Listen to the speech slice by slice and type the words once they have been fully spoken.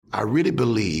I really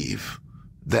believe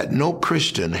that no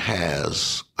Christian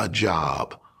has a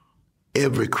job.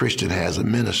 Every Christian has a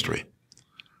ministry.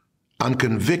 I'm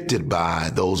convicted by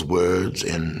those words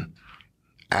in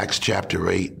Acts chapter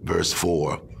 8, verse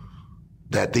 4,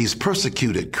 that these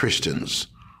persecuted Christians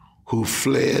who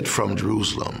fled from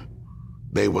Jerusalem,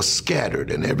 they were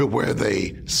scattered, and everywhere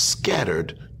they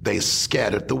scattered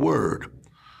the word.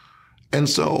 And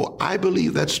so I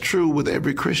believe that's true with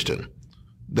every Christian,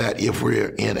 that if we're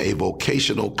in a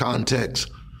vocational context,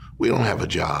 we don't have a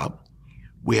job,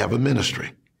 we have a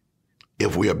ministry.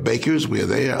 If we are bakers, we are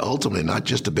there ultimately not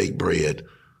just to bake bread,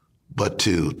 but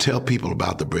to tell people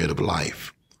about the bread of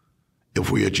life. If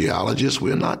we are geologists,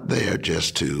 we're not there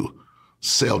just to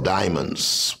sell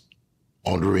diamonds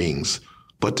on rings,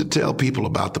 but to tell people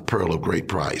about the pearl of great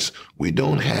price. We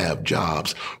don't have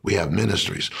jobs, we have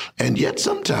ministries. And yet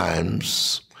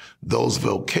sometimes those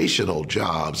vocational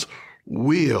jobs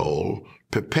will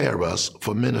prepare us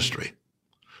for ministry.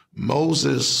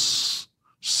 Moses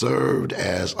served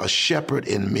as a shepherd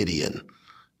in Midian,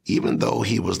 even though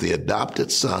he was the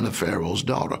adopted son of Pharaoh's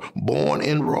daughter, born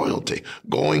in royalty,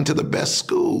 going to the best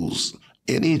schools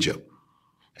in Egypt.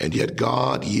 And yet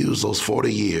God used those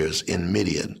 40 years in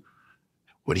Midian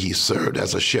when he served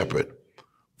as a shepherd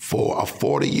for a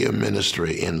 40-year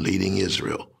ministry in leading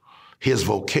Israel. His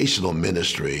vocational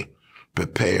ministry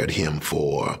prepared him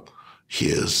for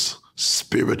his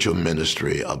spiritual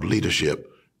ministry of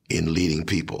leadership in leading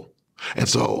people. And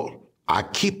so I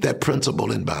keep that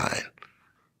principle in mind.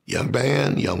 Young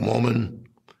man, young woman,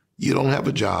 you don't have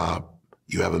a job,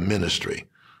 you have a ministry.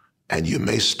 And you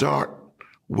may start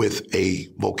with a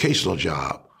vocational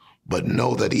job, but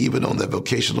know that even on that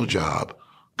vocational job,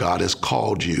 God has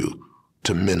called you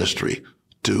to ministry,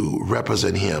 to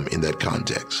represent him in that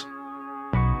context.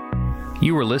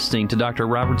 You were listening to Dr.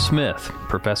 Robert Smith,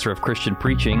 professor of Christian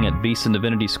preaching at Beeson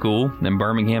Divinity School in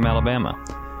Birmingham, Alabama.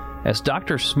 As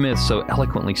Dr. Smith so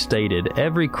eloquently stated,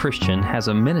 every Christian has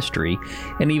a ministry,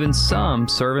 and even some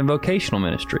serve in vocational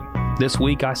ministry. This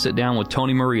week, I sit down with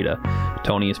Tony Merida.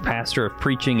 Tony is pastor of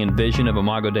preaching and vision of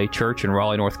Imago Dei Church in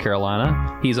Raleigh, North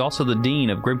Carolina. He is also the dean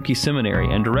of Grimke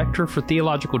Seminary and director for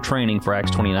theological training for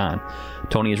Acts 29.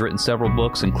 Tony has written several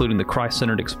books, including The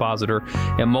Christ-Centered Expositor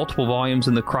and multiple volumes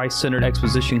in the Christ-Centered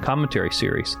Exposition Commentary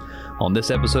series. On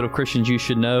this episode of Christians You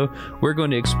Should Know, we're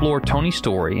going to explore Tony's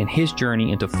story and his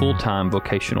journey into full-time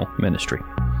vocational ministry.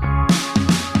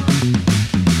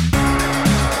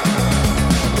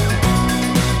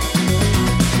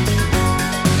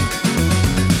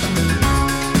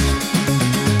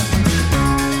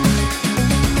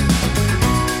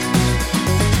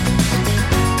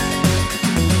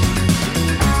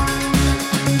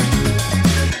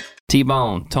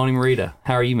 T-Bone, Tony Merida,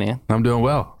 how are you, man? I'm doing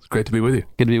well. It's great to be with you.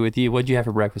 Good to be with you. What did you have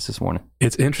for breakfast this morning?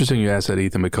 It's interesting you asked that,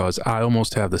 Ethan, because I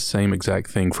almost have the same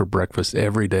exact thing for breakfast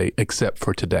every day except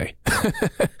for today.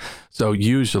 So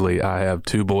usually I have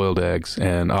 2 boiled eggs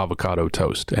and avocado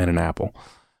toast and an apple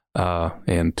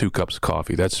and 2 cups of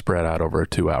coffee. That's spread out over a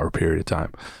 2-hour period of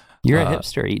time. You're a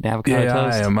hipster eating avocado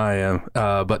toast. Yeah, I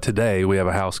am. But today we have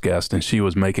a house guest, and she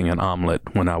was making an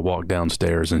omelet when I walked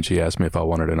downstairs, and she asked me if I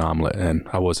wanted an omelet, and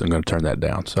I wasn't going to turn that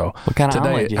down. So what kind of today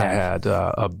omelet did you have? I had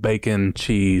a bacon,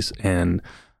 cheese, and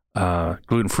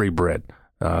gluten-free bread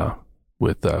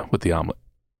with the omelet.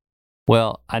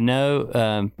 Well, I know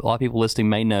a lot of people listening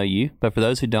may know you, but for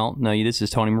those who don't know you, this is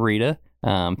Tony Merida.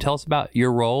 Tell us about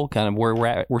your role, kind of where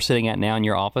we're sitting at now in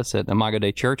your office at Imago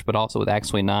Dei Church, but also with Acts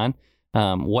 29.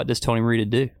 What does Tony Merida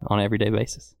do on an everyday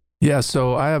basis? Yeah,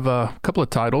 so I have a couple of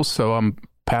titles. So I'm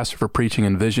pastor for preaching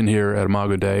and vision here at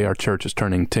Imago Dei. Our church is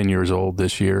turning 10 years old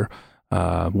this year.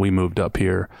 We moved up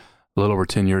here a little over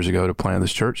 10 years ago to plant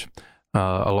this church.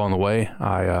 Along the way,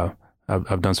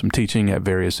 I've done some teaching at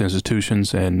various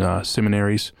institutions and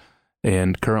seminaries,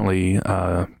 and currently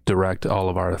direct all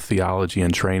of our theology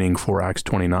and training for Acts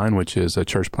 29, which is a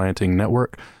church planting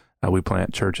network. We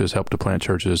plant churches, help to plant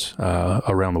churches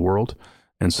around the world.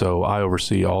 And so I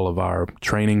oversee all of our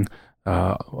training.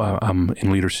 I'm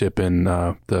in leadership in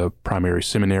the primary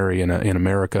seminary in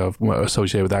America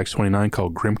associated with Acts 29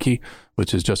 called Grimke,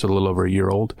 which is just a little over a year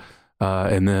old.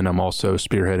 And then I'm also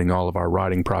spearheading all of our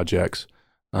writing projects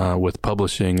with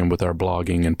publishing and with our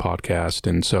blogging and podcast.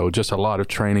 And so just a lot of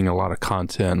training, a lot of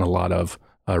content, and a lot of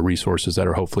resources that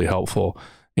are hopefully helpful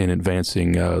in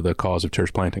advancing the cause of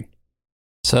church planting.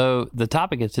 So the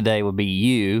topic of today would be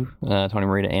you, Tony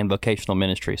Merida, and vocational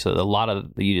ministry. So a lot of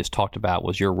you just talked about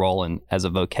was your role as a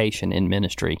vocation in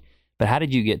ministry. But how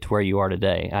did you get to where you are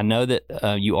today? I know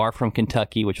that you are from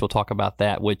Kentucky, which we'll talk about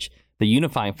that, the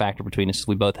unifying factor between us is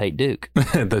we both hate Duke.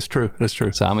 That's true.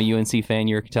 So I'm a UNC fan,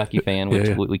 you're a Kentucky fan,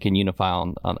 which we can unify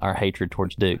on our hatred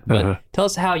towards Duke. But tell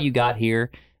us how you got here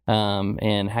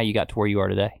and how you got to where you are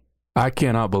today. I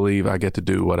cannot believe I get to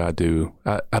do what I do.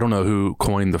 I don't know who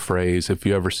coined the phrase, if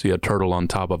you ever see a turtle on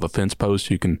top of a fence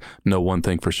post, you can know one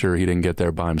thing for sure, he didn't get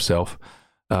there by himself.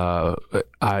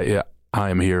 I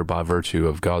am here by virtue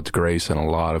of God's grace and a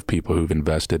lot of people who've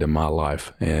invested in my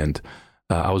life. And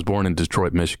I was born in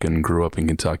Detroit, Michigan, grew up in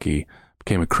Kentucky,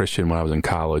 became a Christian when I was in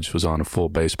college, was on a full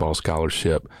baseball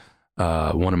scholarship.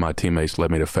 One of my teammates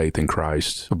led me to faith in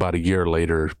Christ. About a year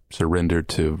later, surrendered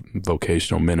to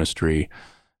vocational ministry.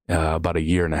 About a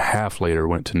year and a half later,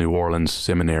 went to New Orleans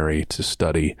Seminary to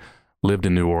study, lived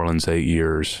in New Orleans 8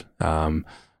 years,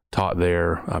 taught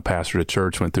there, pastored a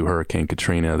church, went through Hurricane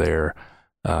Katrina there,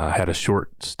 had a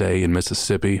short stay in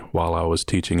Mississippi while I was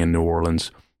teaching in New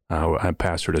Orleans. I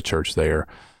pastored a church there.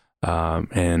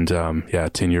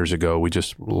 10 years ago, we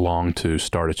just longed to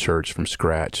start a church from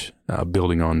scratch,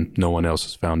 building on no one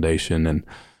else's foundation and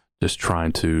just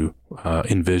trying to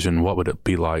envision what would it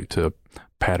be like to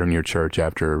pattern your church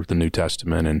after the New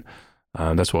Testament.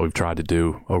 And that's what we've tried to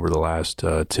do over the last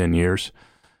 10 years.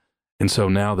 And so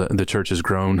now the church has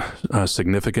grown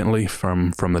significantly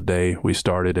from the day we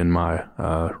started in my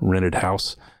rented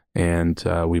house. And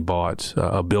we bought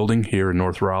a building here in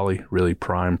North Raleigh, really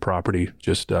prime property,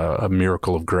 just a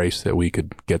miracle of grace that we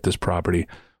could get this property.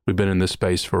 We've been in this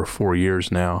space for 4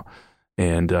 years now,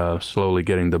 and slowly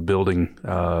getting the building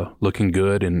looking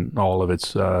good in all of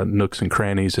its nooks and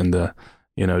crannies and the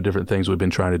different things we've been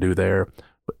trying to do there.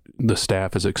 The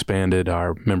staff has expanded,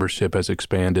 our membership has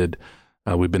expanded.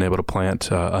 We've been able to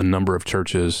plant a number of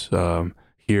churches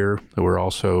here. We're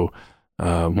also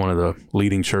one of the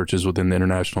leading churches within the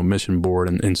International Mission Board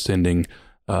in sending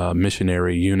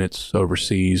missionary units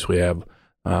overseas. We have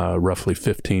roughly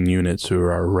 15 units who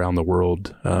are around the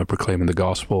world proclaiming the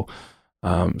gospel.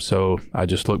 So I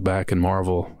just look back and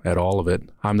marvel at all of it.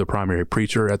 I'm the primary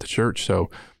preacher at the church,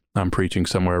 so I'm preaching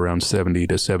somewhere around 70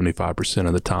 to 75%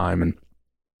 of the time. And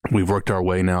we've worked our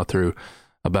way now through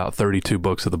about 32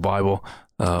 books of the Bible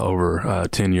over a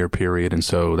 10-year period. And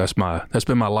so that's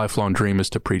been my lifelong dream, is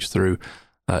to preach through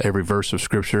every verse of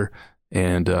Scripture.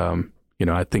 And,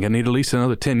 I think I need at least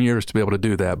another 10 years to be able to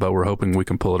do that, but we're hoping we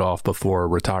can pull it off before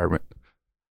retirement.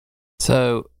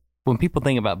 So when people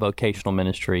think about vocational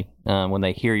ministry, when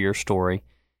they hear your story,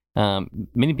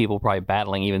 many people probably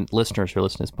battling, even listeners who are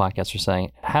listening to this podcast are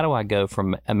saying, how do I go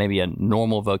from maybe a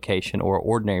normal vocation or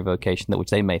ordinary vocation, that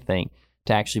which they may think,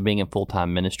 to actually being in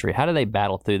full-time ministry? How do they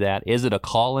battle through that? Is it a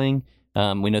calling?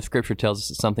 We know Scripture tells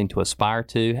us it's something to aspire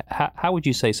to. How would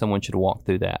you say someone should walk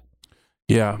through that?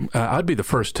 Yeah, I'd be the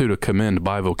first to commend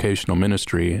bivocational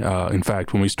ministry. In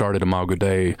fact, when we started Imago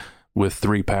Dei with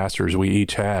 3 pastors, we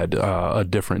each had a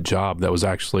different job that was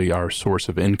actually our source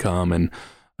of income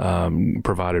and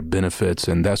provided benefits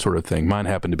and that sort of thing. Mine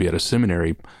happened to be at a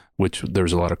seminary, which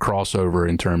there's a lot of crossover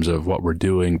in terms of what we're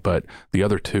doing, but the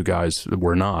other 2 guys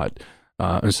were not.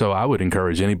 And so I would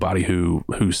encourage anybody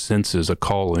who senses a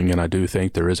calling, and I do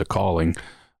think there is a calling,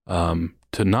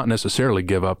 to not necessarily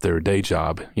give up their day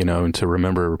job, and to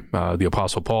remember the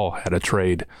Apostle Paul had a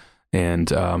trade,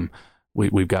 and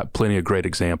we've got plenty of great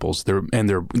examples. There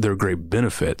are great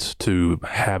benefits to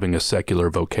having a secular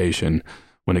vocation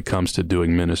when it comes to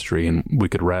doing ministry, and we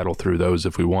could rattle through those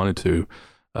if we wanted to.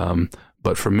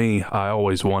 But for me, I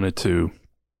always wanted to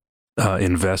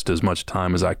invest as much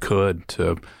time as I could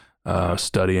to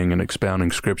studying and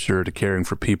expounding Scripture, to caring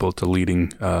for people, to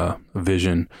leading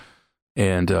vision.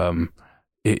 And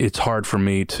it's hard for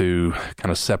me to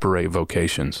kind of separate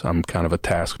vocations. I'm kind of a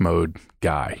task mode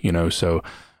guy, so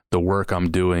the work I'm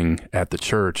doing at the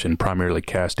church and primarily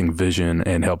casting vision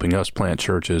and helping us plant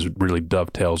churches really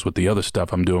dovetails with the other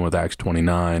stuff I'm doing with Acts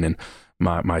 29, and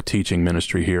my teaching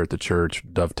ministry here at the church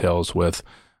dovetails with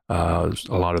a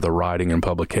lot of the writing and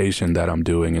publication that I'm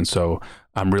doing. And so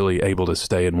I'm really able to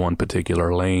stay in one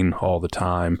particular lane all the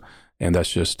time, and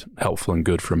that's just helpful and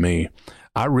good for me.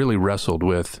 I really wrestled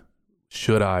with,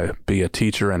 should I be a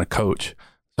teacher and a coach?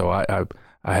 So I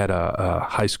had a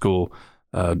high school,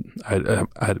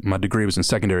 my degree was in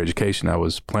secondary education. I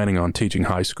was planning on teaching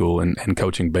high school and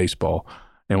coaching baseball,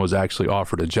 and was actually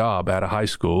offered a job at a high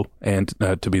school and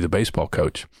to be the baseball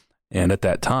coach. And at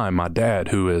that time, my dad,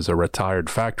 who is a retired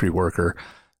factory worker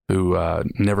who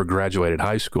never graduated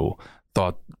high school,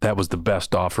 thought that was the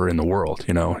best offer in the world.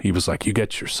 He was like, you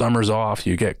get your summers off,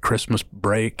 you get Christmas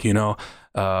break, and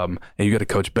you get to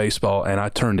coach baseball. And I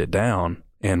turned it down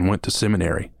and went to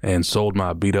seminary and sold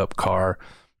my beat up car,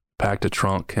 packed a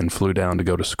trunk and flew down to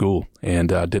go to school, and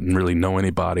didn't really know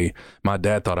anybody. My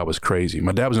dad thought I was crazy.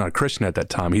 My dad was not a Christian at that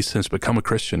time. He's since become a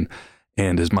Christian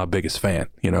and is my biggest fan,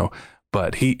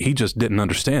 but he just didn't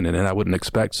understand it. And I wouldn't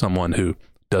expect someone who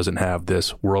doesn't have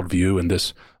this worldview and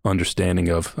this understanding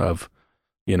of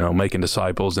making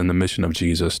disciples and the mission of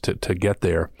Jesus to get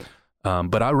there.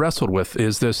 But I wrestled with,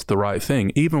 is this the right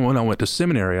thing? Even when I went to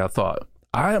seminary, I thought,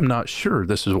 I am not sure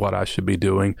this is what I should be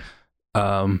doing.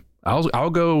 I'll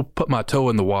go put my toe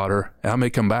in the water. I may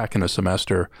come back in a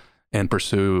semester and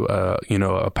pursue,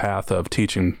 a path of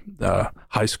teaching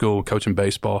high school, coaching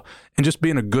baseball, and just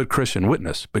being a good Christian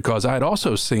witness, because I had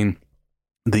also seen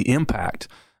the impact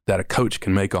that a coach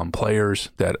can make on players,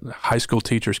 that high school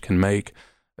teachers can make.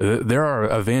 There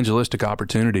are evangelistic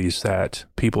opportunities that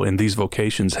people in these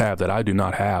vocations have that I do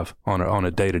not have on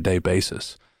a day-to-day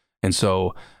basis. And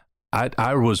so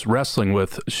I was wrestling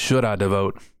with, should I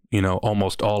devote,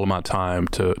 almost all of my time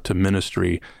to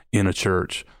ministry in a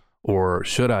church, or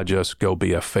should I just go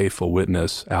be a faithful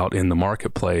witness out in the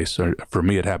marketplace? Or for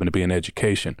me, it happened to be in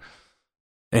education.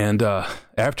 And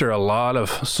after a lot of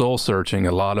soul searching,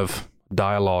 a lot of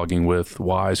dialoguing with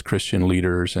wise Christian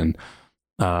leaders, and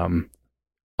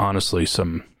honestly,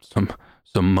 some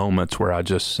moments where I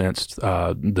just sensed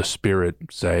the Spirit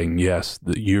saying, yes,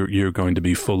 you're going to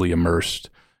be fully immersed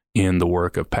in the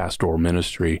work of pastoral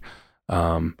ministry.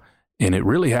 And it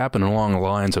really happened along the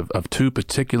lines of two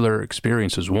particular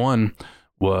experiences. One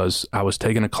was I was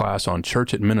taking a class on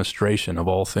church administration, of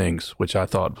all things, which I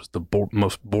thought was the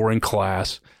most boring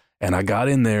class. And I got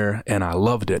in there and I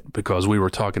loved it, because we were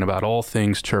talking about all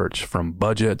things church, from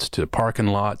budgets to parking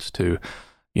lots to,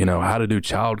 how to do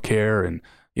childcare and,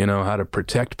 how to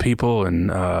protect people and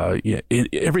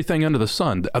everything under the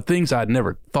sun, things I'd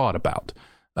never thought about.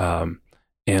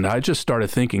 And I just started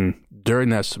thinking during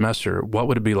that semester, what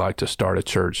would it be like to start a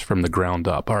church from the ground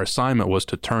up? Our assignment was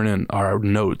to turn in our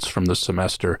notes from the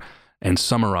semester and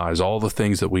summarize all the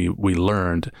things that we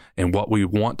learned and what we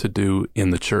want to do in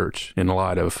the church in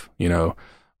light of,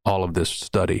 all of this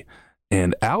study.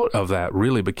 And out of that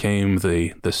really became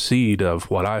the seed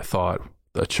of what I thought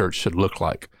a church should look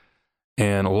like.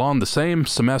 And along the same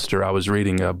semester, I was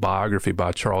reading a biography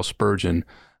by Charles Spurgeon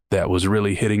that was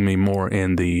really hitting me more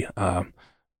in the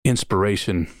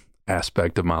inspiration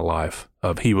aspect of my life.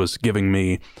 He was giving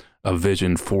me a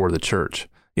vision for the church.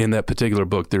 In that particular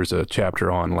book, there's a chapter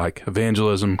on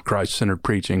evangelism, Christ-centered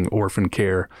preaching, orphan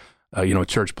care,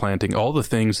 church planting, all the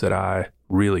things that I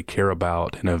really care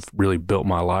about and have really built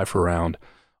my life around.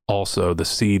 Also, the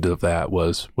seed of that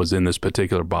was in this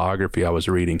particular biography I was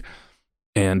reading.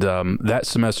 And that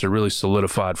semester really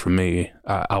solidified for me,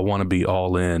 I want to be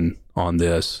all in on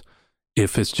this.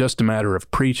 If it's just a matter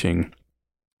of preaching,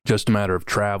 just a matter of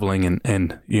traveling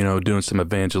and doing some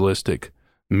evangelistic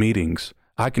meetings,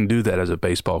 I can do that as a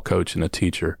baseball coach and a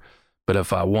teacher. But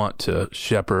if I want to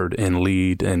shepherd and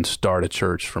lead and start a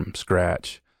church from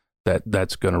scratch,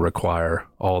 that's going to require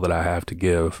all that I have to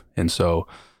give. And so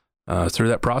through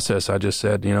that process, I just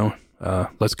said,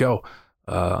 let's go.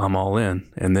 I'm all in.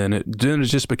 And then it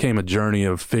just became a journey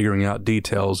of figuring out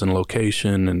details and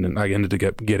location. And then I ended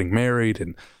up getting married,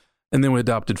 and then we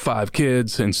adopted 5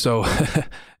 kids. And so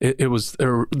there was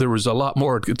a lot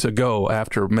more to go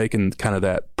after making kind of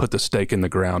that, put the stake in the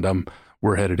ground.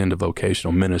 We're headed into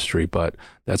vocational ministry, but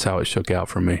that's how it shook out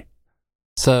for me.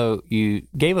 So you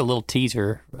gave a little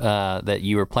teaser that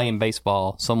you were playing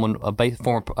baseball.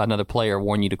 Another player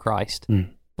won you to Christ.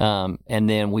 And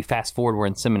then we fast forward, we're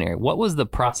in seminary. What was the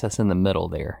process in the middle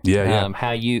there?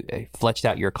 How you fleshed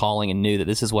out your calling and knew that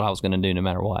this is what I was going to do no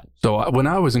matter what? So when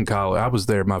I was in college, I was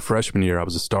there my freshman year. I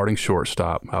was a starting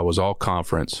shortstop. I was all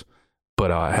conference,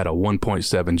 but I had a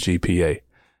 1.7 GPA.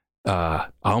 I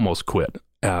almost quit.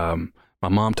 My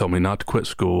mom told me not to quit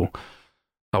school.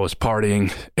 I was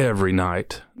partying every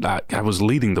night. I was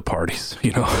leading the parties,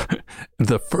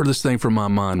 The furthest thing from my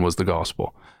mind was the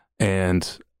gospel.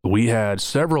 And we had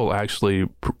several actually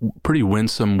pretty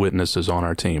winsome witnesses on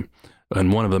our team.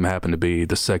 And one of them happened to be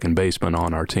the second baseman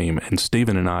on our team. And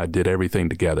Stephen and I did everything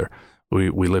together. We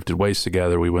lifted weights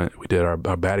together. We did our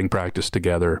batting practice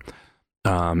together.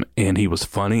 And he was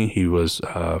funny. He was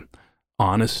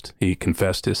honest. He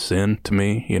confessed his sin to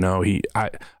me.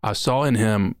 I saw in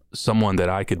him someone that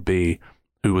I could be,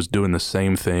 who was doing the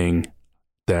same thing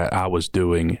that I was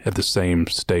doing at the same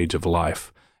stage of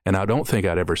life. And I don't think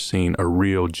I'd ever seen a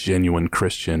real, genuine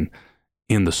Christian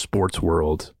in the sports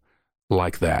world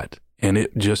like that. And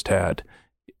it just had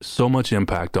so much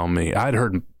impact on me. I'd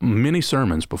heard many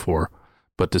sermons before,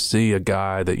 but to see a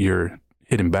guy that you're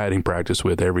hitting batting practice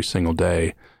with every single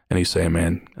day, and he's saying,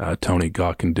 man, Tony,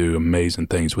 God can do amazing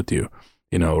things with you.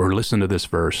 or listen to this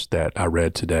verse that I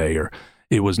read today, or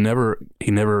he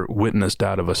never witnessed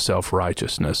out of a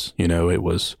self-righteousness. It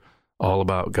was all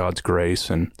about God's grace,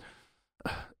 and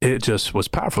it just was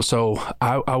powerful. So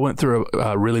I went through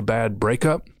a really bad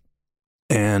breakup,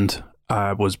 and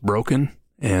I was broken,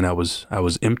 and I was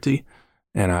empty,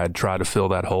 and I tried to fill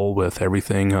that hole with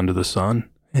everything under the sun.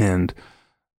 And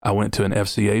I went to an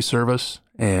FCA service,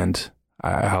 and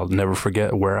I'll never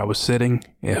forget where I was sitting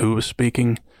and who was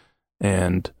speaking,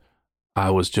 and I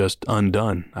was just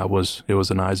undone. It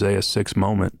was an Isaiah 6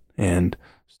 moment, and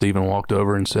Stephen walked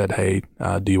over and said, "Hey,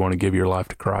 do you want to give your life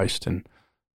to Christ?" And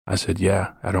I said,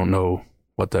 "Yeah, I don't know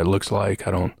what that looks like.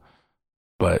 So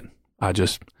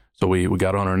we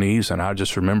got on our knees, and I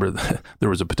just remember that there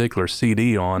was a particular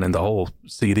CD on, and the whole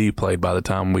CD played by the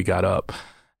time we got up.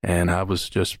 And I was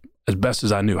just, as best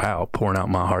as I knew how, pouring out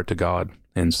my heart to God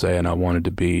and saying I wanted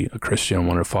to be a Christian, I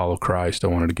wanted to follow Christ, I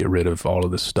wanted to get rid of all of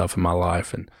this stuff in my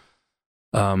life. And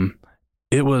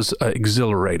it was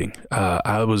exhilarating.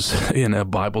 I was in a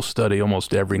Bible study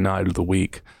almost every night of the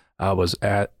week. I was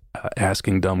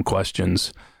asking dumb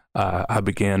questions. I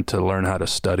began to learn how to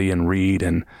study and read,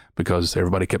 and because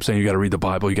everybody kept saying, you got to read the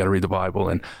Bible,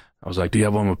 and I was like, do you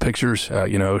have one with pictures?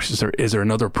 Is there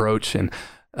another approach? And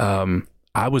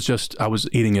I was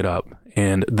eating it up.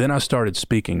 And then I started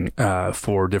speaking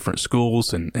for different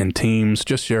schools and teams,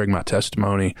 just sharing my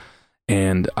testimony.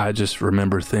 And I just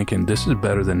remember thinking, this is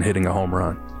better than hitting a home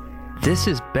run. This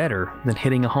is better than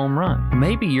hitting a home run.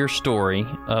 Maybe your story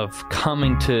of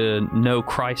coming to know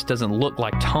Christ doesn't look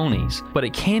like Tony's, but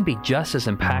it can be just as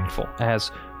impactful.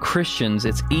 As Christians,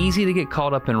 it's easy to get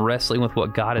caught up in wrestling with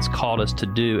what God has called us to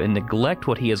do and neglect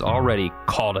what He has already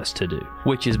called us to do,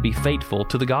 which is be faithful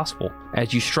to the gospel.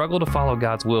 As you struggle to follow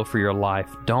God's will for your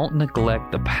life, don't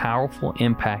neglect the powerful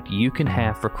impact you can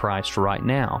have for Christ right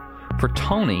now. For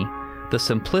Tony, the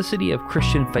simplicity of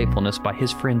Christian faithfulness by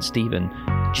his friend Stephen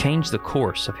changed the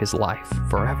course of his life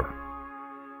forever.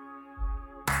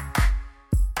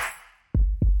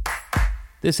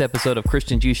 This episode of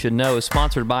Christians You Should Know is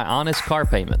sponsored by Honest Car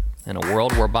Payment. In a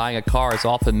world where buying a car is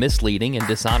often misleading and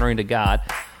dishonoring to God,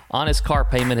 Honest Car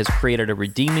Payment has created a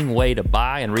redeeming way to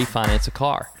buy and refinance a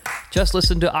car. Just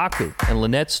listen to Aku and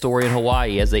Lynette's story in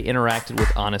Hawaii as they interacted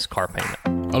with Honest Car Payment.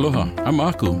 Aloha, I'm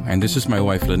Aku, and this is my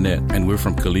wife Lynette, and we're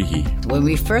from Kalihi. When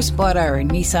we first bought our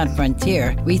Nissan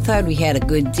Frontier, we thought we had a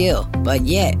good deal, but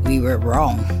yet we were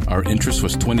wrong. Our interest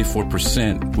was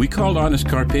 24%. We called Honest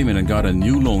Car Payment and got a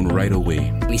new loan right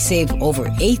away. We saved over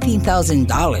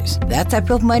 $18,000. That type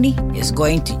of money is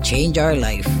going to change our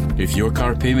life. If your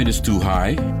car payment is too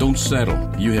high, don't settle.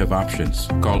 You have options.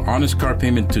 Call Honest Car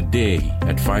Payment today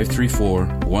at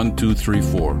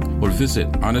 534-1234 or visit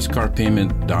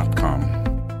honestcarpayment.com.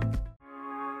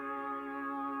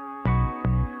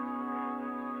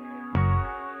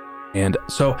 And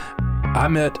so I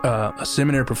met a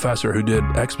seminary professor who did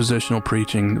expositional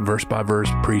preaching, verse-by-verse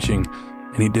preaching,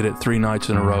 and he did it 3 nights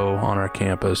in a row on our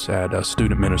campus at a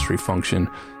student ministry function.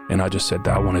 And I just said,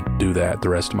 I want to do that the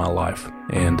rest of my life.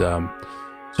 And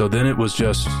so then it was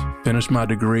just finish my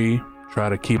degree, try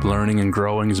to keep learning and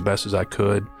growing as best as I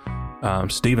could.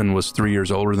 Stephen was 3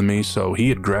 years older than me, so he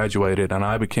had graduated, and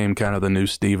I became kind of the new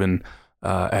Stephen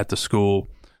at the school.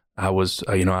 I was,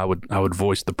 I would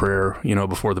voice the prayer,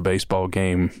 before the baseball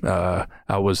game. I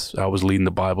was leading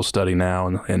the Bible study now,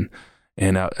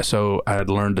 and so I had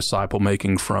learned disciple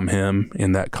making from him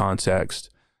in that context,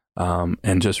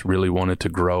 and just really wanted to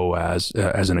grow as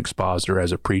an expositor,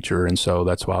 as a preacher, and so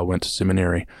that's why I went to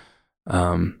seminary.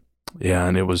 And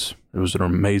it was an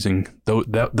amazing.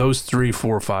 Those 3,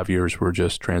 4, 5 years were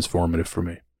just transformative for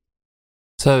me.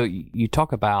 So you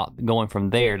talk about going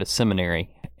from there to seminary.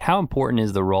 How important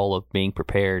is the role of being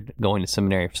prepared going to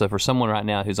seminary? So for someone right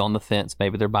now who's on the fence,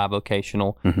 maybe they're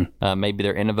bivocational, maybe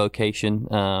they're in a vocation,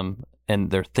 and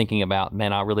they're thinking about,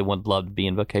 man, I really would love to be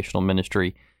in vocational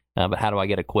ministry, but how do I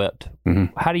get equipped?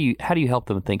 How do you help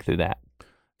them think through that?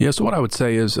 Yeah, so what I would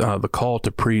say is the call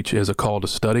to preach is a call to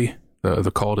study. The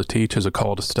call to teach is a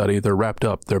call to study. They're wrapped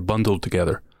up. They're bundled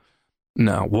together.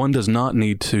 Now, one does not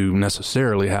need to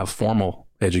necessarily have formal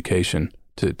education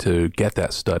to get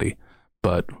that study,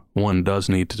 but one does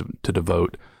need to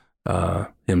devote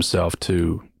himself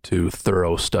to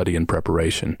thorough study and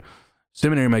preparation.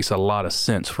 Seminary makes a lot of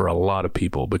sense for a lot of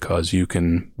people because you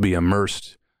can be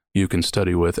immersed, you can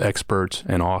study with experts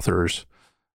and authors,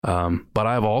 but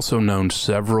I've also known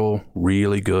several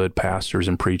really good pastors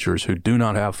and preachers who do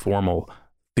not have formal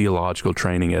theological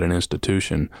training at an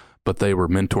institution, but they were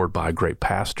mentored by a great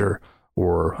pastor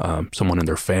or someone in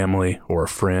their family or a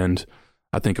friend.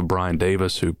 I think of Brian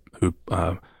Davis, who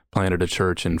planted a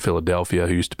church in Philadelphia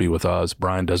who used to be with us.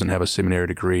 Brian doesn't have a seminary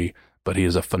degree, but he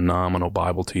is a phenomenal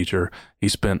Bible teacher. He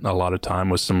spent a lot of time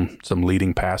with some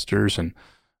leading pastors and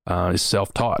is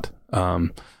self-taught.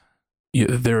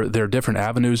 There are different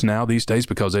avenues now these days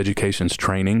because education's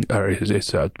training,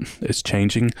 it's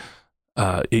changing.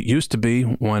 It used to be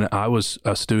when I was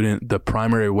a student, the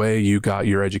primary way you got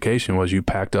your education was you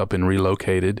packed up and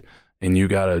relocated, and you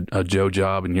got a Joe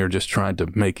job, and you're just trying to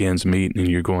make ends meet, and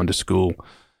you're going to school.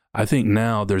 I think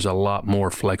now there's a lot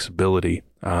more flexibility.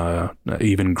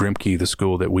 Even Grimke, the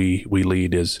school that we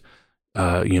lead, is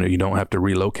you don't have to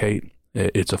relocate.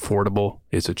 It's affordable.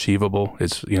 It's achievable.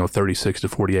 It's 36 to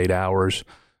 48 hours.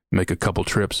 Make a couple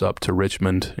trips up to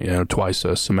Richmond, twice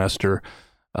a semester.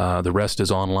 The rest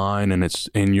is online, and it's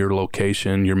in your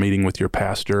location. You're meeting with your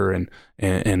pastor and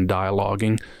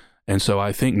dialoguing. And so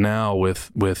I think now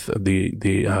with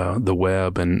the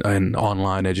web and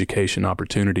online education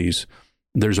opportunities,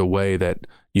 there's a way that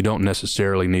you don't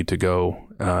necessarily need to go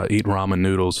eat ramen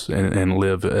noodles and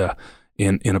live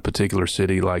in a particular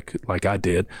city like I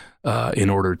did in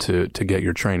order to get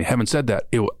your training. Having said that,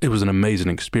 it was an amazing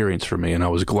experience for me, and I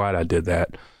was glad I did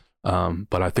that.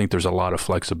 But I think there's a lot of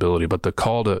flexibility. But the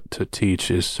call to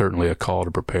teach is certainly a call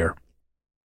to prepare.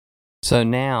 So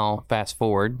now, fast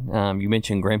forward, you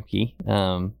mentioned Grimke.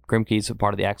 Grimke is a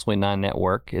part of the Acts 29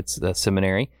 network. It's the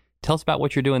seminary. Tell us about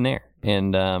what you're doing there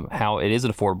and how it is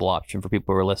an affordable option for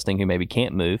people who are listening who maybe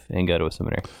can't move and go to a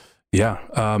seminary. Yeah.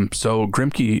 So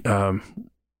Grimke,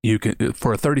 you can,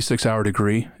 for a 36-hour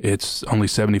degree, it's only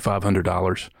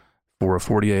 $7,500. For a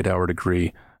 48-hour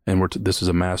degree, and this is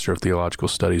a Master of Theological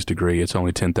Studies degree, it's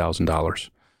only $10,000.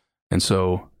 And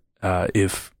so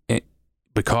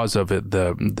because of it,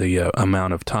 the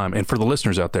amount of time, and for the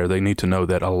listeners out there, they need to know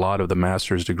that a lot of the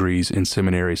master's degrees in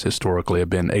seminaries historically have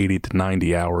been 80 to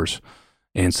 90 hours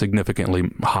and significantly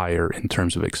higher in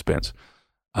terms of expense.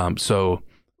 So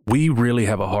we really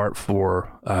have a heart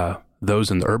for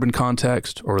those in the urban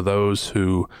context, or those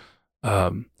who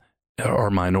are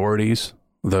minorities,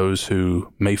 those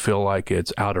who may feel like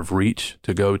it's out of reach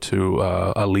to go to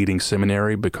a leading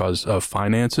seminary because of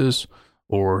finances,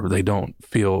 or they don't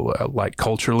feel like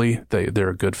culturally they're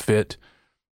a good fit.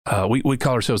 We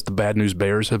call ourselves the bad news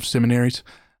bears of seminaries.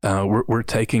 We're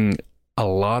taking a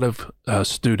lot of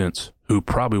students who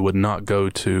probably would not go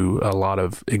to a lot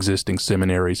of existing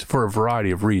seminaries for a variety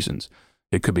of reasons.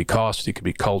 It could be cost, it could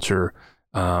be culture.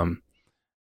 A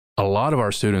lot of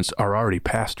our students are already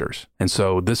pastors, and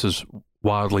so this is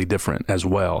wildly different as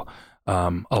well.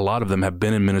 A lot of them have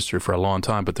been in ministry for a long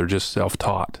time, but they're just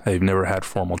self-taught. They've never had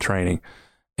formal training,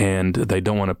 and they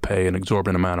don't want to pay an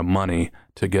exorbitant amount of money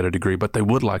to get a degree, but they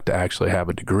would like to actually have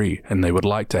a degree, and they would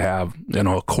like to have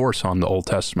a course on the Old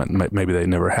Testament. Maybe they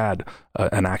never had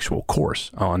an actual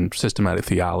course on systematic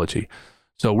theology.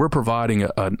 So we're providing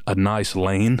a nice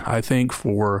lane, I think,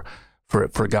 for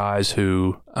guys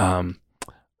who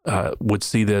would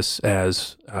see this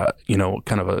as,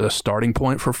 kind of a starting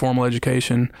point for formal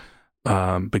education,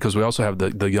 because we also have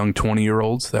the young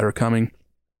 20-year-olds that are coming.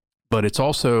 But it's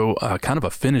also kind of a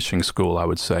finishing school, I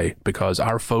would say, because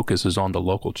our focus is on the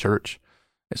local church.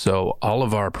 So all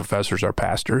of our professors are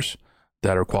pastors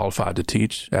that are qualified to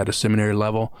teach at a seminary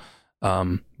level.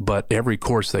 But every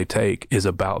course they take is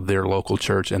about their local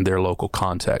church and their local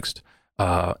context.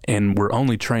 And we're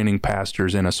only training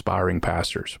pastors and aspiring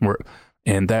pastors.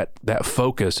 And that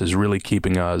focus is really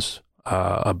keeping us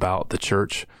about the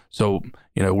church. So,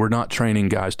 we're not training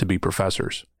guys to be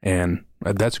professors. And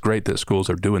that's great that schools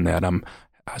are doing that.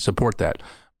 I support that.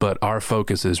 But our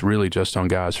focus is really just on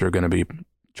guys who are going to be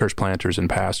church planters and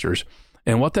pastors.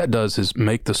 And what that does is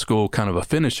make the school kind of a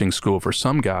finishing school for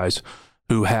some guys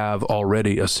who have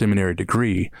already a seminary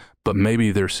degree, but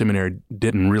maybe their seminary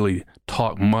didn't really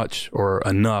talk much or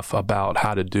enough about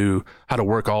how to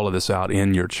work all of this out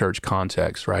in your church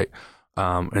context, right?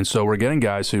 And so we're getting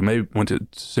guys who maybe went to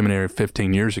seminary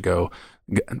 15 years ago,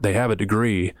 they have a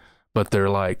degree, but they're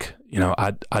like,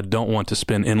 I don't want to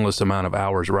spend endless amount of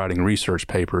hours writing research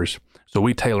papers. So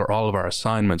we tailor all of our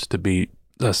assignments to be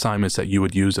assignments that you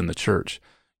would use in the church.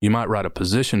 You might write a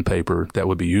position paper that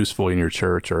would be useful in your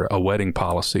church, or a wedding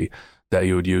policy that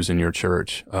you would use in your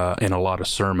church, and a lot of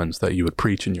sermons that you would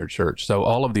preach in your church. So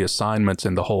all of the assignments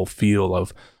and the whole feel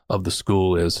of the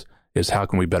school is how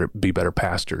can we be better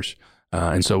pastors?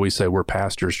 And so we say we're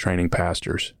pastors training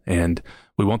pastors, and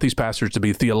we want these pastors to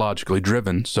be theologically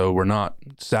driven. So we're not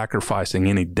sacrificing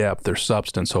any depth or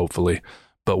substance, hopefully,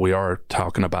 but we are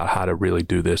talking about how to really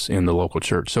do this in the local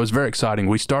church. So it's very exciting.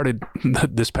 We started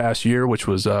this past year, which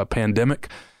was a pandemic,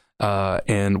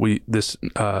 and this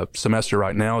semester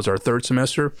right now is our third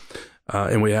semester.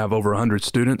 and we have over 100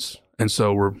 students, and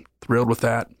so we're thrilled with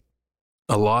that.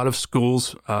 A lot of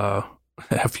schools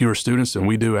have fewer students than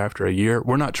we do after a year.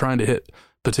 We're not trying to hit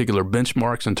particular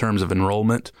benchmarks in terms of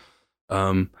enrollment,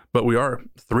 but we are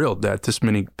thrilled that this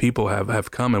many people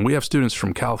have come. And we have students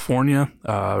from California,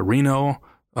 Reno,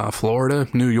 Florida,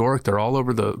 New York. They're all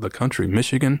over the country,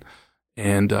 Michigan,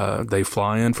 and they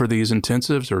fly in for these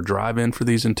intensives or drive in for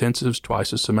these intensives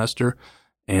twice a semester.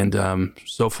 And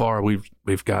so far,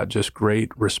 we've got just great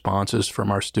responses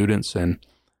from our students, and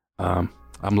I'm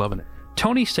loving it.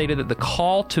 Tony stated that the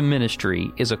call to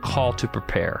ministry is a call to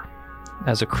prepare.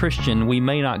 As a Christian, we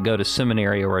may not go to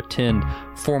seminary or attend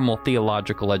formal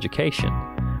theological education,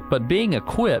 but being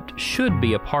equipped should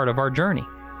be a part of our journey.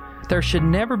 There should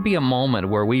never be a moment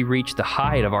where we reach the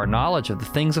height of our knowledge of the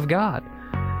things of God.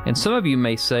 And some of you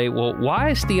may say, well, why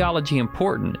is theology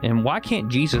important, and why can't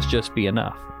Jesus just be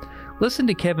enough? Listen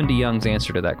to Kevin DeYoung's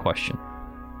answer to that question.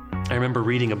 I remember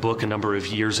reading a book a number of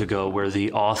years ago where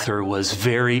the author was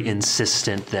very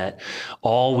insistent that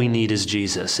all we need is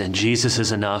Jesus, and Jesus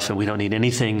is enough, and we don't need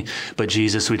anything but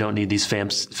Jesus. We don't need these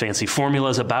fancy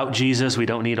formulas about Jesus. We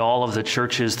don't need all of the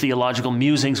church's theological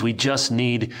musings. We just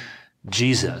need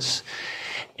Jesus.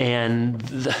 And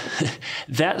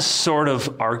that sort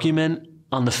of argument,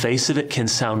 on the face of it, can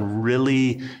sound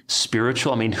really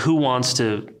spiritual. I mean, who wants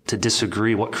to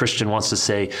disagree? What Christian wants to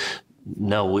say,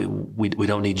 no, we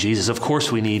don't need Jesus? Of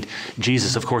course we need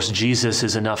Jesus. Of course Jesus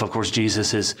is enough. Of course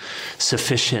Jesus is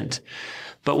sufficient.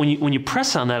 But when you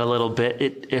press on that a little bit,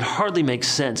 it hardly makes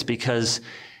sense, because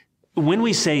when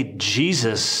we say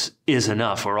Jesus is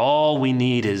enough, or all we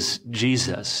need is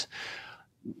Jesus,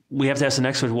 we have to ask the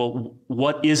next one, well,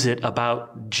 what is it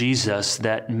about Jesus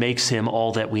that makes him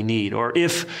all that we need? Or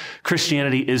if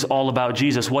Christianity is all about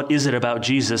Jesus, what is it about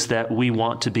Jesus that we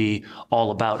want to be all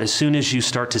about? As soon as you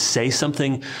start to say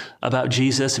something about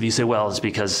Jesus, if you say, well, it's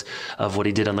because of what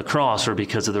he did on the cross, or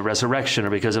because of the resurrection,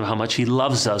 or because of how much he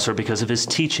loves us, or because of his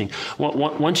teaching,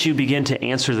 once you begin to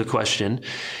answer the question,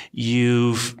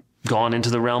 you've gone into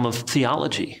the realm of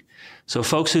theology. So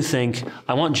folks who think,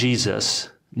 I want Jesus,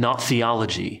 not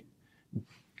theology,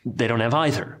 they don't have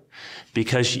either,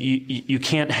 because you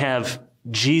can't have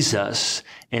Jesus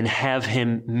and have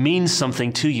him mean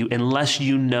something to you unless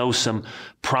you know some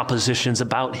propositions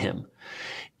about him.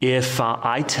 If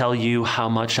I tell you how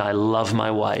much I love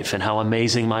my wife and how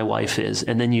amazing my wife is,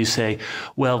 and then you say,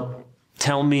 well,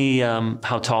 tell me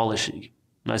how tall is she?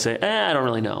 And I say, I don't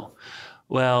really know.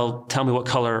 Well, tell me what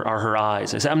color are her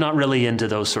eyes? I say, I'm not really into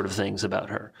those sort of things about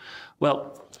her.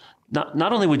 Well,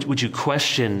 not only would you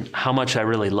question how much I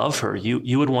really love her,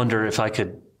 you would wonder if I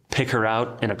could pick her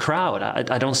out in a crowd.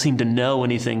 I don't seem to know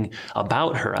anything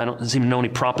about her. I don't seem to know any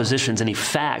propositions, any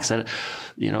facts.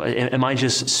 Am I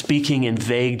just speaking in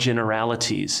vague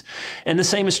generalities? And the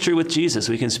same is true with Jesus.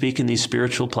 We can speak in these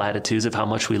spiritual platitudes of how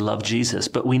much we love Jesus,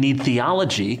 but we need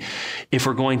theology if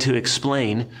we're going to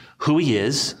explain who he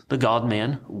is, the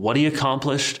God-man, what he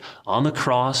accomplished on the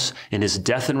cross in his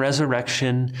death and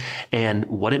resurrection, and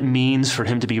what it means for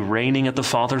him to be reigning at the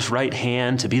Father's right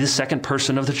hand, to be the second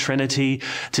person of the Trinity,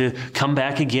 to come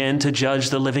back again to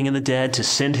judge the living and the dead, to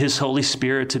send his Holy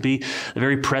Spirit to be the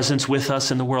very presence with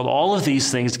us in the world. All of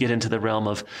these things get into the realm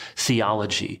of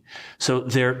theology. So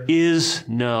there is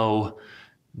no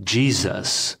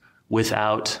Jesus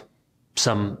without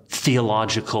some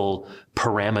theological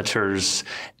parameters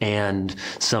and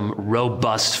some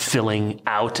robust filling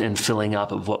out and filling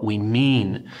up of what we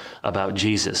mean about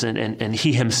Jesus. And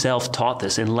he himself taught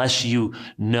this. Unless you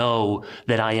know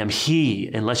that I am he,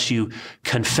 unless you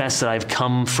confess that I've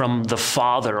come from the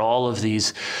Father, all of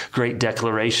these great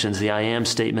declarations, the I am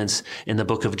statements in the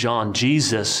book of John,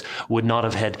 Jesus would not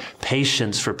have had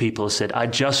patience for people who said, I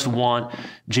just want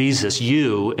Jesus,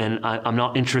 you, and I'm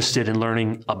not interested in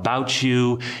learning about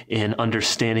you, in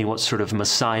understanding what sort of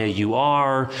Messiah you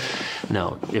are.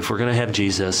 No, if we're going to have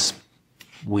Jesus,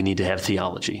 we need to have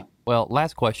theology. Well,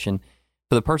 last question.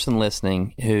 For the person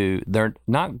listening who don't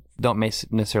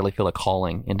necessarily feel a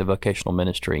calling into vocational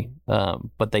ministry,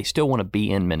 but they still want to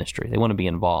be in ministry. They want to be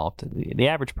involved. The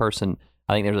average person,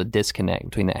 I think there's a disconnect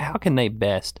between that. How can they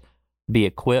best be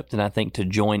equipped, and I think, to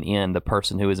join in the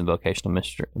person who is in vocational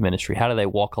ministry? How do they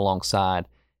walk alongside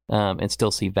and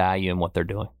still see value in what they're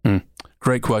doing?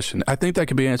 Great question. I think that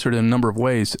could be answered in a number of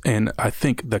ways, and I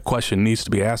think the question needs to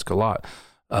be asked a lot.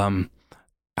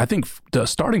 I think the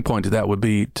starting point to that would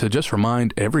be to just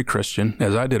remind every Christian,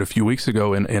 as I did a few weeks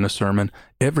ago in a sermon,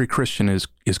 every Christian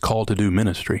is called to do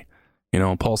ministry. You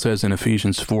know, Paul says in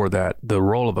Ephesians 4 that the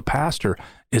role of a pastor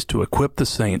is to equip the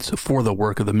saints for the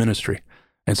work of the ministry.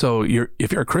 And so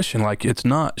if you're a Christian, like, it's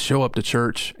not show up to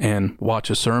church and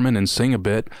watch a sermon and sing a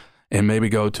bit and maybe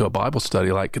go to a Bible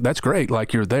study. Like, that's great.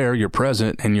 Like, you're there, you're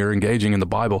present, and you're engaging in the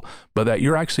Bible, but that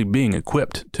you're actually being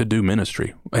equipped to do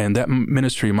ministry. And that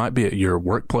ministry might be at your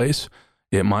workplace.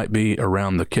 It might be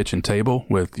around the kitchen table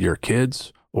with your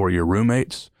kids or your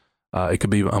roommates. It could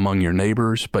be among your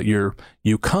neighbors, but you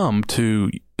come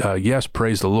to, yes,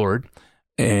 praise the Lord,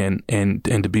 and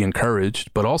to be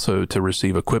encouraged, but also to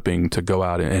receive equipping to go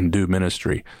out and do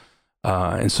ministry.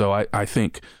 And so I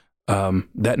think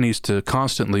that needs to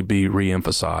constantly be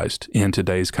reemphasized in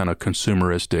today's kind of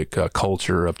consumeristic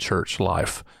culture of church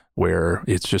life, where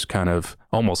it's just kind of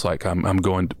almost like I'm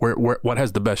going, what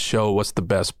has the best show? What's the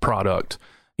best product?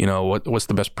 What's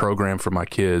the best program for my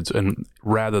kids? And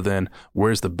rather than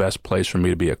where's the best place for me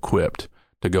to be equipped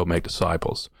to go make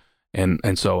disciples?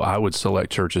 And so I would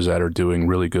select churches that are doing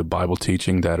really good Bible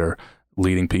teaching, that are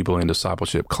leading people in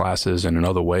discipleship classes and in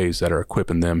other ways that are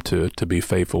equipping them to be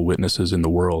faithful witnesses in the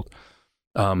world.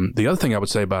 The other thing I would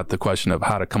say about the question of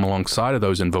how to come alongside of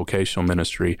those in vocational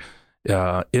ministry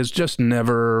is just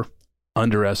never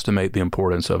underestimate the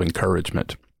importance of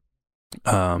encouragement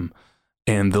and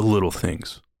the little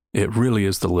things. It really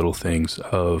is the little things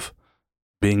of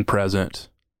being present,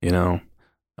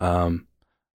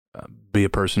 be a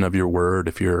person of your word.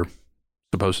 If you're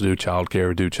supposed to do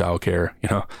childcare, do childcare.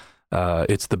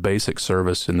 It's the basic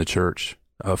service in the church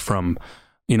from,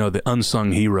 the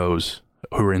unsung heroes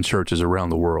who are in churches around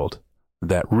the world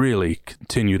that really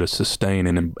continue to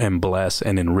sustain and bless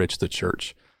and enrich the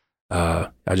church. I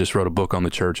just wrote a book on the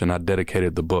church, and I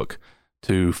dedicated the book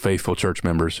to faithful church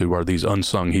members who are these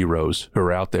unsung heroes who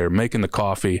are out there making the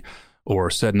coffee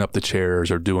or setting up the chairs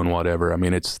or doing whatever. I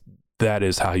mean, that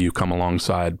is how you come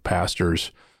alongside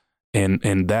pastors, and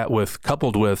that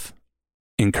coupled with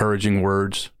encouraging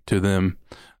words to them,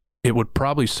 it would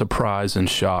probably surprise and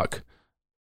shock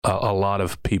a lot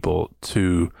of people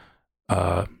to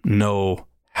know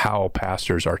how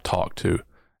pastors are talked to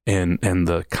and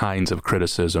the kinds of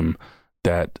criticism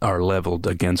that are leveled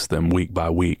against them week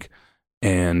by week.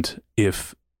 And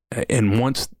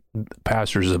once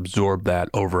pastors absorb that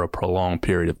over a prolonged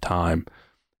period of time,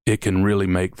 it can really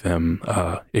make them,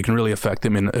 it can really affect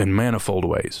them in manifold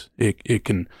ways. It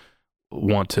can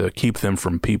want to keep them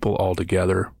from people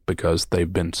altogether because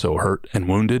they've been so hurt and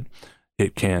wounded.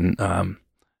 It can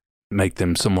make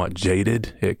them somewhat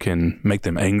jaded. It can make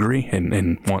them angry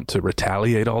and want to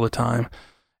retaliate all the time.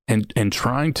 And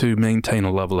trying to maintain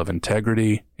a level of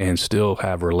integrity and still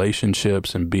have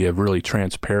relationships and be a really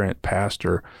transparent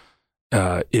pastor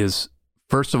is,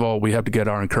 first of all, we have to get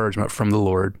our encouragement from the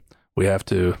Lord. We have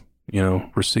to,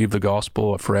 receive the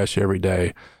gospel afresh every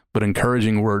day. But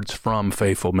encouraging words from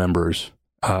faithful members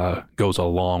goes a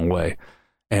long way.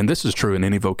 And this is true in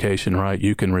any vocation, right?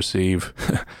 You can receive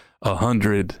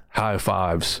 100 high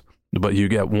fives, but you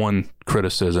get one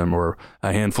criticism or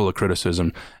a handful of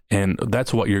criticism, and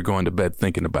that's what you're going to bed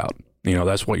thinking about.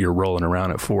 That's what you're rolling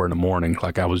around at 4 a.m,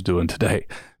 like I was doing today,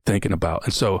 thinking about.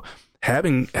 And so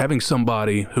having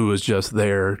somebody who is just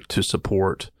there to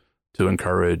support, to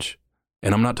encourage,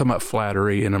 and I'm not talking about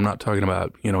flattery, and I'm not talking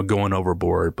about, going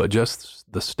overboard, but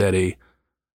just the steady,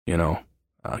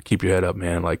 keep your head up,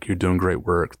 man, like you're doing great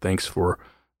work. Thanks for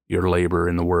your labor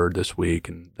in the word this week,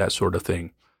 and that sort of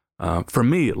thing. For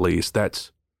me, at least, that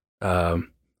goes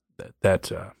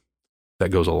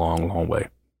a long, long way.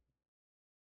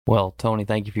 Well, Tony,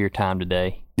 thank you for your time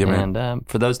today. Yeah, man. And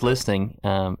for those listening,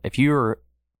 if you're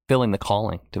feeling the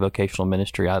calling to vocational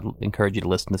ministry, I'd encourage you to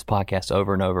listen to this podcast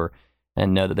over and over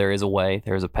and know that there is a way,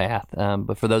 there is a path.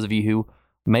 But for those of you who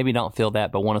maybe don't feel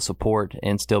that but want to support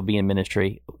and still be in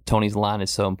ministry, Tony's line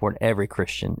is so important. Every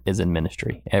Christian is in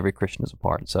ministry. Every Christian is a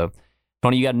part. So,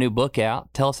 Tony, you got a new book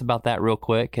out. Tell us about that real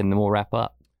quick, and then we'll wrap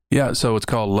up. Yeah, so it's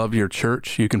called Love Your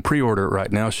Church. You can pre-order it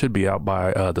right now. It should be out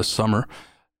by the summer.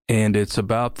 And it's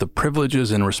about the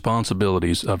privileges and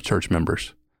responsibilities of church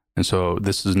members. And so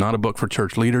this is not a book for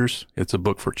church leaders. It's a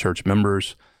book for church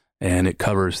members. And it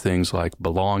covers things like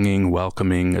belonging,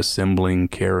 welcoming, assembling,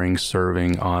 caring,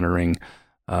 serving, honoring,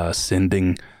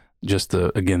 sending, just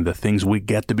the things we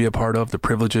get to be a part of, the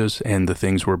privileges, and the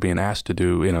things we're being asked to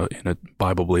do in a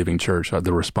Bible-believing church,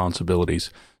 the responsibilities.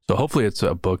 So hopefully it's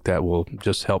a book that will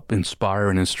just help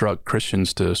inspire and instruct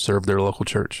Christians to serve their local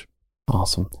church.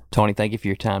 Awesome. Tony, thank you for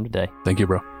your time today. Thank you,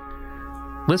 bro.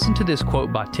 Listen to this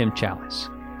quote by Tim Challies.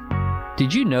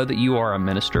 Did you know that you are a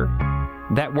minister?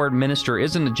 That word minister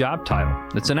isn't a job title.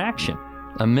 It's an action.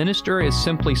 A minister is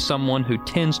simply someone who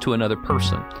tends to another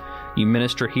person. You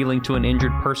minister healing to an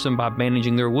injured person by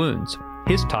bandaging their wounds.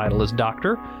 His title is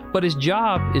doctor, but his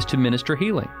job is to minister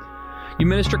healing. You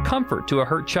minister comfort to a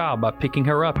hurt child by picking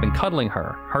her up and cuddling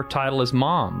her. Her title is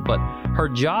mom, but her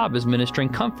job is ministering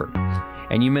comfort.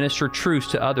 and you minister truth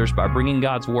to others by bringing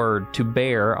God's Word to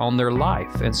bear on their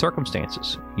life and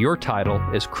circumstances. Your title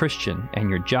is Christian, and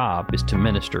your job is to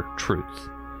minister truth.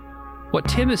 What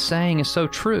Tim is saying is so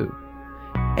true.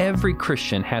 Every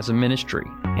Christian has a ministry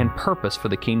and purpose for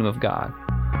the kingdom of God.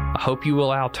 I hope you will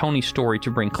allow Tony's story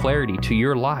to bring clarity to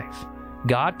your life.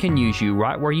 God can use you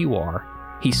right where you are.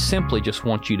 He simply just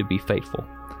wants you to be faithful.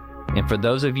 And for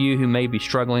those of you who may be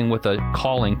struggling with a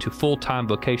calling to full-time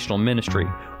vocational ministry,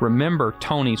 remember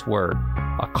Tony's word.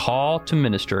 A call to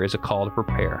minister is a call to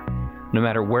prepare. No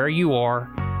matter where you are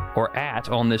or at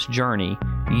on this journey,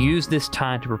 use this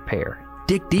time to prepare.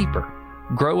 Dig deeper.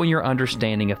 Grow in your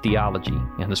understanding of theology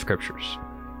and the Scriptures.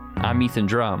 I'm Ethan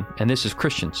Drum, and this is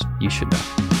Christians You Should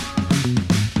Know.